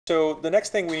So the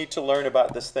next thing we need to learn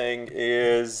about this thing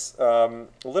is a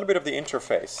little bit of the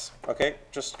interface, okay?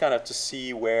 Just kind of to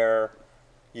see where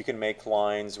you can make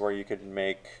lines, where you can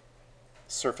make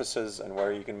surfaces, and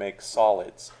where you can make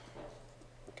solids.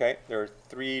 Okay, there are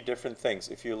three different things.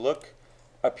 If you look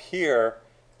up here,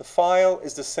 the file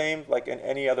is the same like in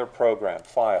any other program.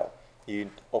 File.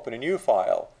 You open a new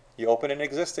file. You open an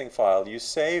existing file. You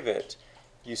save it.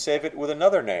 You save it with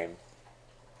another name.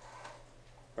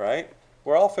 Right?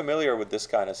 We're all familiar with this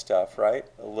kind of stuff, right?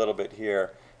 A little bit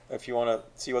here. If you want to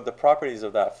see what the properties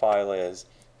of that file is,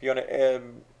 if you want to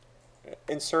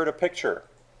insert a picture,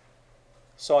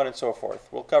 so on and so forth.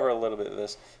 We'll cover a little bit of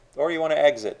this. Or you want to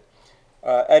exit.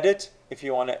 Edit, if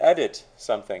you want to edit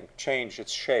something, change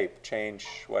its shape, change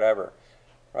whatever,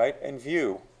 right? And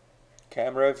view,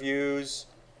 camera views,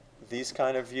 these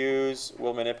kind of views,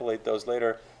 we'll manipulate those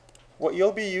later. What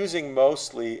you'll be using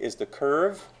mostly is the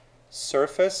curve,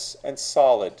 surface, and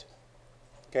solid.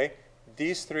 Okay,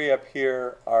 these three up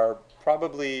here are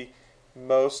probably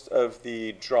most of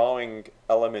the drawing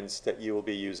elements that you will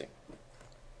be using.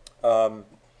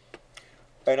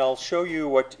 And I'll show you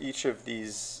what each of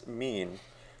these mean.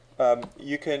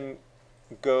 You can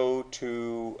go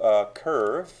to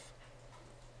curve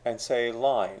and say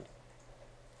line.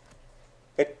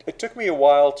 It took me a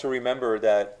while to remember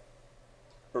that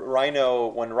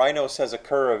when Rhino says a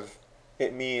curve,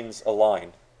 it means a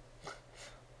line.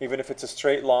 Even if it's a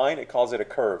straight line, it calls it a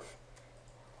curve.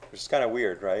 Which is kind of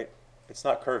weird, right? It's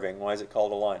not curving. Why is it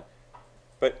called a line?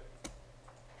 But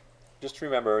just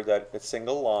remember that it's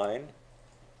single line.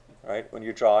 Right? When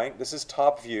you're drawing, this is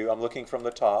top view. I'm looking from the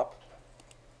top,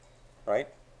 right?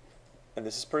 And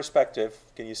this is perspective.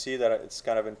 Can you see that it's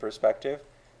kind of in perspective?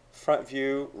 Front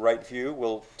view, right view.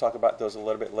 We'll talk about those a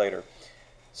little bit later.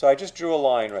 So I just drew a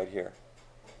line right here.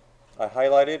 I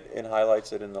highlighted and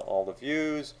highlights it in all the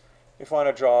views. If I want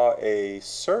to draw a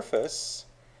surface,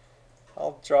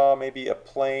 I'll draw maybe a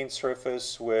plane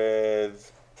surface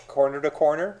with corner to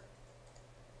corner.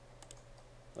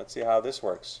 Let's see how this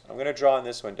works. I'm going to draw in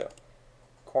this window.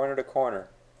 Corner to corner.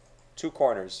 Two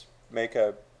corners make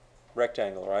a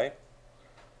rectangle, right?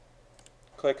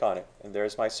 Click on it, and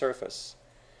there's my surface.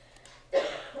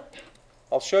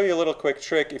 I'll show you a little quick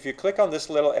trick. If you click on this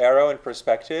little arrow in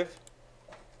perspective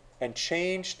and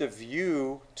change the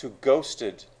view to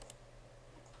ghosted,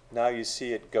 now you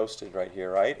see it ghosted right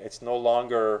here, right? It's no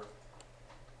longer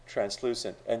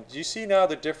translucent. And do you see now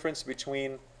the difference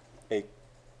between a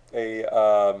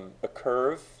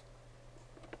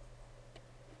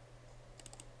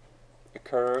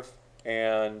curve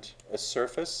and a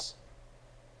surface,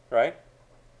 right?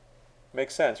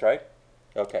 Makes sense, right?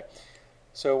 Okay.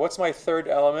 So what's my third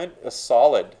element? A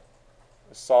solid.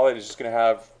 A solid is just going to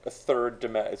have a third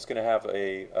dimension. It's going to have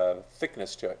a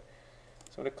thickness to it.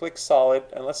 So I'm going to click solid,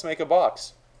 and let's make a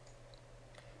box.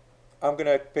 I'm going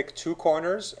to pick two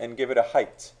corners and give it a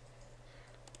height.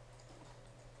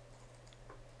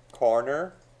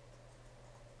 Corner,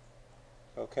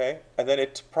 okay, and then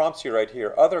it prompts you right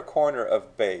here, other corner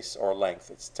of base or length.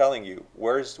 It's telling you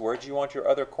where do you want your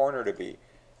other corner to be?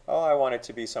 Oh, I want it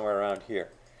to be somewhere around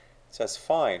here. It says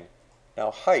fine.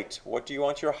 Now height, what do you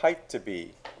want your height to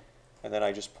be? And then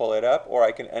I just pull it up, or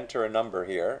I can enter a number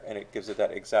here and it gives it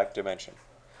that exact dimension.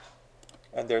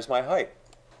 And there's my height.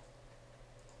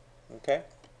 Okay.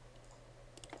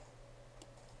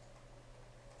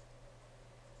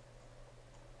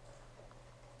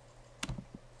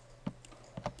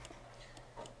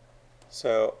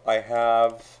 So I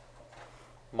have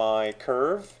my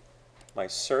curve, my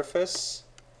surface,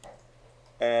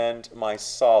 and my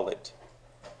solid.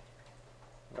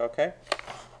 Okay?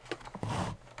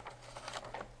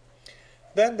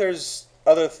 Then there's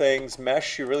other things.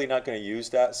 Mesh, you're really not going to use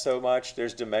that so much.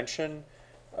 There's dimension.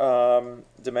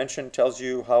 Dimension tells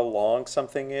you how long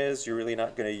something is. You're really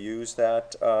not going to use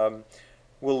that.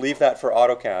 We'll leave that for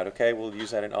AutoCAD, okay? We'll use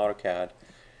that in AutoCAD.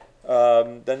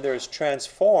 Then there's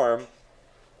transform.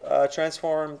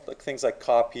 Transform, like things like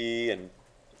copy and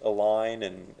align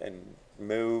and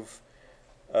move.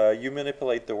 You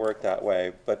manipulate the work that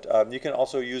way, but you can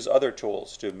also use other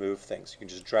tools to move things. You can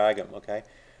just drag them, okay?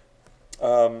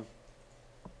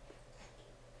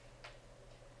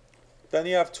 Then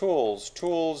you have tools.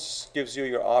 Tools gives you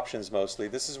your options mostly.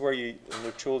 This is where in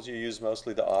the tools you use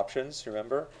mostly the options,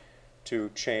 remember? To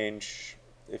change,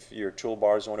 if your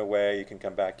toolbars went away, you can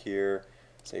come back here,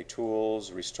 say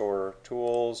tools, restore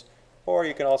tools, or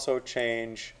you can also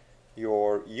change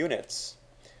your units.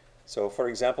 So for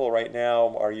example, right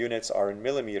now our units are in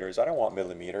millimeters. I don't want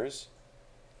millimeters.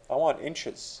 I want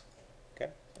inches. Okay,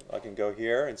 I can go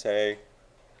here and say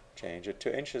change it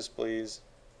to inches, please.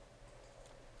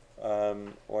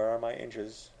 Where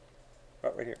inches?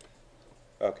 Oh, right here.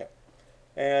 Okay.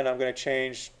 And I'm going to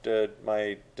change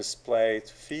my display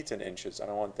to feet and inches. I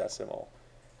don't want decimal.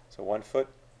 So 1 foot,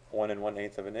 1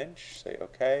 1/8 of an inch. Say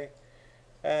OK.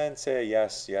 And say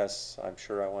yes, yes. I'm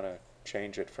sure I want to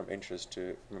change it from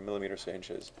millimeters to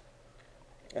inches.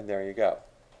 And there you go.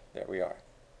 There we are.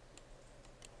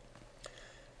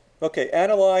 Okay,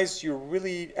 analyze. You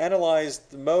really analyze.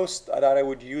 The most that I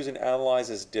would use in analyze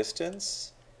is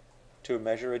distance, to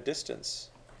measure a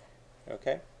distance.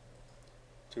 Okay,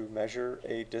 to measure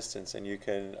a distance, and you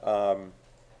can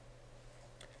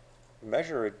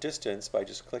measure a distance by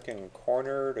just clicking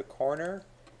corner to corner,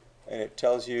 and it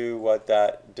tells you what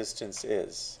that distance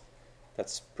is.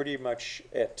 That's pretty much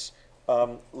it.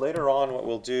 Later on, what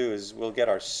we'll do is we'll get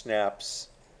our snaps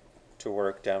to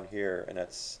work down here, and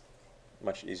that's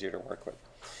much easier to work with.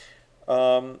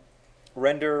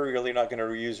 Render, you're really not going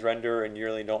to use render, and you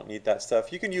really don't need that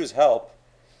stuff. You can use help,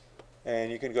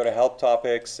 and you can go to help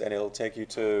topics, and it'll take you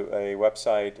to a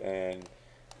website, and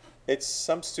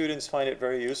some students find it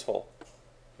very useful.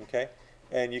 Okay,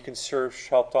 and you can search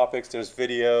help topics. There's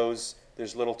videos,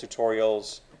 there's little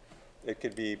tutorials. It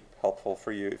could be helpful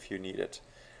for you if you need it.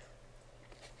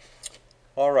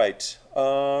 All right,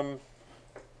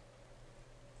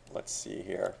 let's see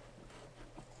here.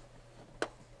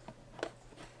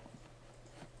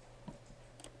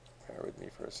 Bear with me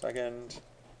for a second.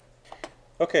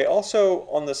 Okay, also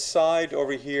on the side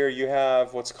over here you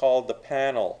have what's called the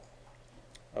panel.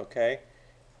 Okay,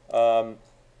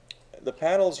 the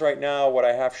panels right now, what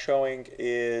I have showing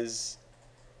is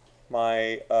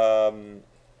my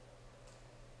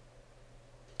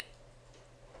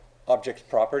object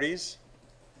properties.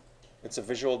 It's a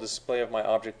visual display of my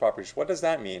object properties. What does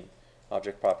that mean,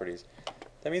 object properties?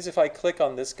 That means if I click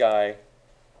on this guy,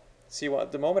 see,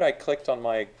 the moment I clicked on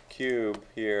my cube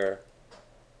here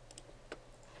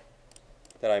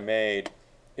that I made,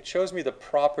 it shows me the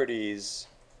properties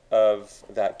of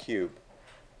that cube.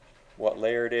 What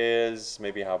layer it is,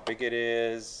 maybe how big it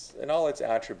is, and all its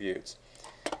attributes.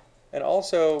 And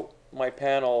also, my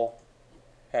panel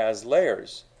has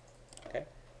layers. Okay,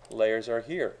 layers are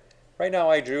here. Right now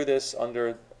I drew this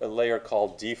under a layer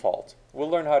called default. We'll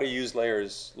learn how to use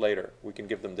layers later. We can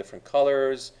give them different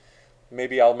colors.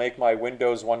 Maybe I'll make my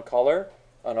windows one color,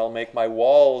 and I'll make my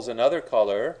walls another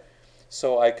color,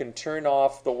 so I can turn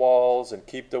off the walls and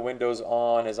keep the windows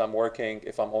on as I'm working,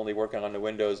 if I'm only working on the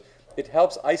windows. It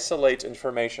helps isolate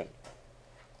information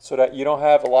so that you don't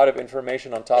have a lot of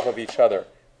information on top of each other.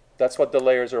 That's what the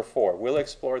layers are for. We'll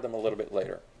explore them a little bit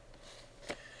later.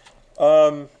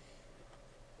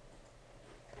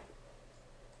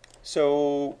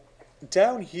 So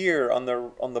down here on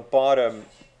the bottom,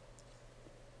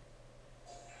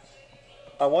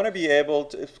 I want to be able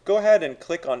to go ahead and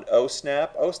click on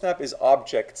OSnap. OSnap is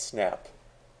object snap.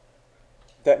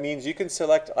 That means you can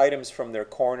select items from their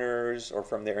corners or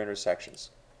from their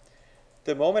intersections.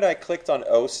 The moment I clicked on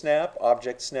OSnap,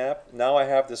 object snap, now I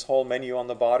have this whole menu on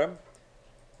the bottom,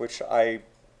 which I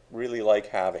really like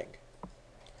having.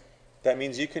 That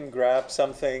means you can grab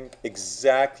something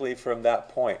exactly from that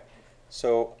point.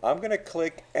 So I'm going to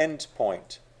click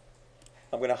endpoint.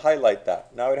 I'm going to highlight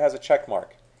that. Now it has a check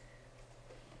mark.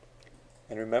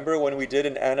 And remember when we did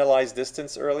an analyze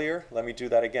distance earlier? Let me do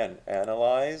that again.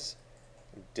 Analyze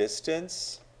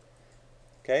distance.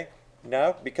 Okay.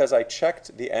 Now, because I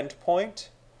checked the endpoint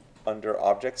under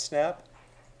object snap,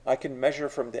 I can measure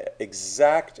from the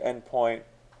exact endpoint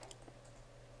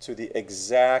to the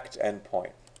exact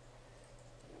endpoint.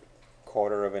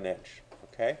 1/4 of an inch.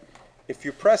 Okay. If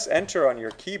you press enter on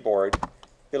your keyboard,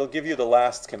 it'll give you the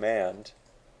last command.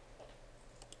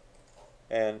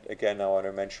 And again, I want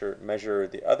to measure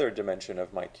the other dimension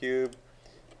of my cube,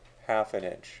 1/2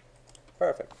 inch.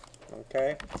 Perfect.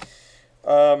 Okay.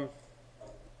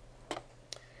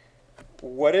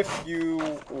 What if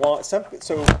you want something?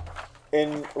 So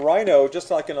in Rhino,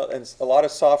 just like in a lot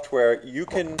of software, you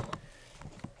can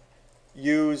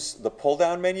use the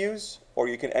pull-down menus, or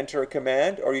you can enter a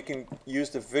command, or you can use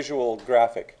the visual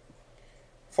graphic.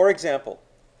 For example,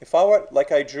 if I were,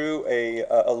 like I drew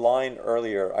a line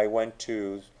earlier, I went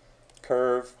to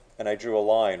curve and I drew a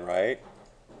line, right?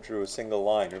 Drew a single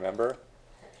line, remember?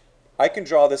 I can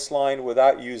draw this line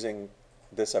without using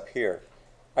this up here.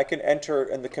 I can enter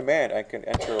in the command, I can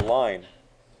enter a line,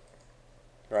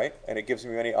 right? And it gives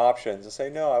me many options and say,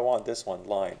 no, I want this one,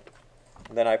 line.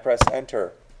 And then I press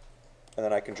enter, and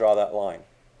then I can draw that line.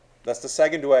 That's the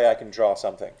second way I can draw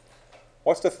something.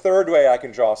 What's the third way I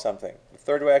can draw something? The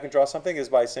third way I can draw something is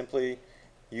by simply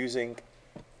using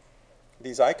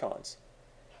these icons.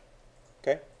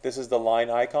 Okay, this is the line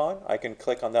icon. I can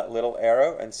click on that little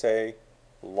arrow and say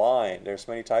line. There's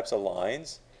many types of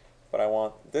lines, but I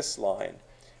want this line.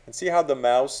 And see how the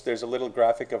mouse, there's a little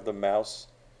graphic of the mouse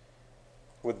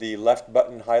with the left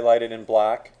button highlighted in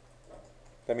black?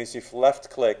 That means if you left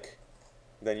click,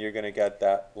 then you're going to get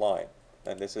that line.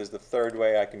 And this is the third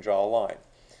way I can draw a line.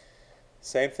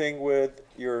 Same thing with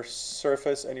your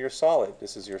surface and your solid.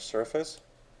 This is your surface,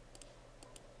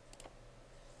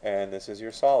 and this is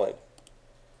your solid.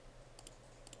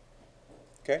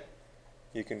 Okay?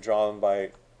 You can draw them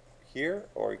by here,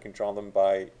 or you can draw them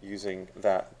by using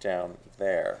that down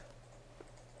there.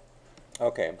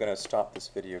 Okay, I'm going to stop this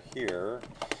video here.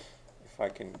 If I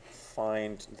can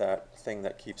find that thing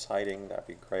that keeps hiding, that'd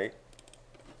be great.